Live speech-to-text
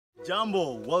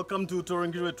Jambo, welcome to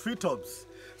Torringire Treetops.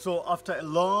 So after a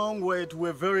long wait,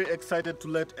 we're very excited to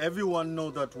let everyone know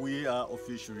that we are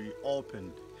officially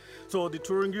opened. So the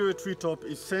Torringire Treetop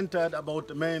is centered about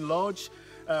the main lodge,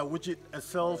 which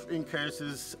itself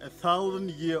encases a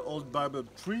 1,000-year-old baobab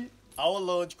tree. Our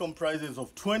lodge comprises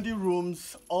of 20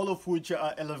 rooms, all of which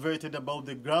are elevated above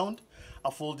the ground,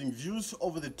 affording views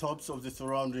over the tops of the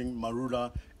surrounding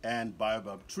marula and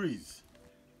baobab trees.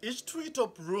 Each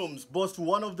treetop rooms boasts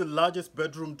one of the largest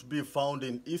bedrooms to be found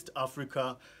in East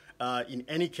Africa in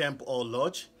any camp or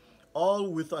lodge, all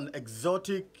with an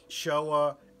exotic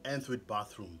shower and suite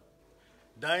bathroom.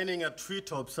 Dining at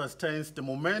Treetop sustains the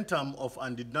momentum of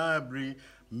undeniably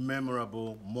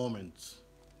memorable moments.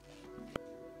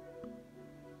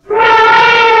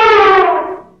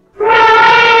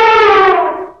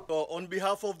 So on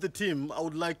behalf of the team, I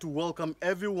would like to welcome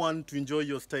everyone to enjoy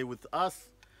your stay with us.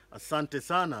 Asante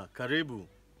sana, karibu.